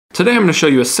Today I'm going to show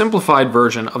you a simplified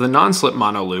version of the non-slip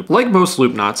mono loop. Like most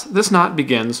loop knots, this knot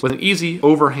begins with an easy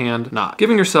overhand knot,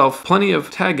 giving yourself plenty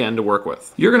of tag end to work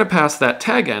with. You're going to pass that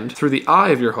tag end through the eye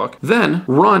of your hook, then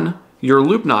run your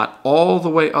loop knot all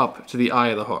the way up to the eye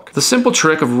of the hook. The simple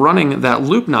trick of running that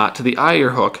loop knot to the eye of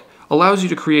your hook allows you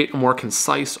to create a more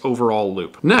concise overall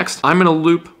loop. Next, I'm going to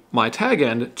loop my tag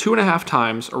end 2.5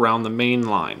 times around the main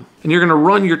line. And you're going to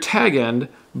run your tag end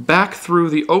back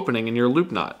through the opening in your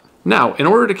loop knot. Now, in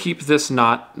order to keep this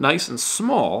knot nice and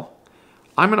small,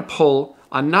 I'm going to pull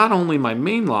on not only my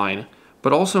main line,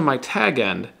 but also my tag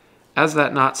end as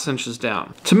that knot cinches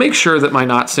down. To make sure that my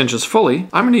knot cinches fully,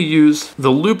 I'm going to use the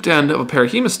looped end of a pair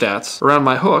of hemostats around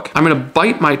my hook. I'm going to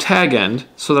bite my tag end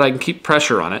so that I can keep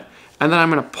pressure on it, and then I'm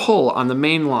going to pull on the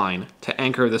main line to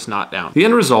anchor this knot down. The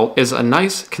end result is a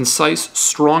nice, concise,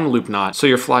 strong loop knot, so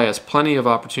your fly has plenty of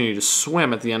opportunity to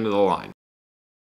swim at the end of the line.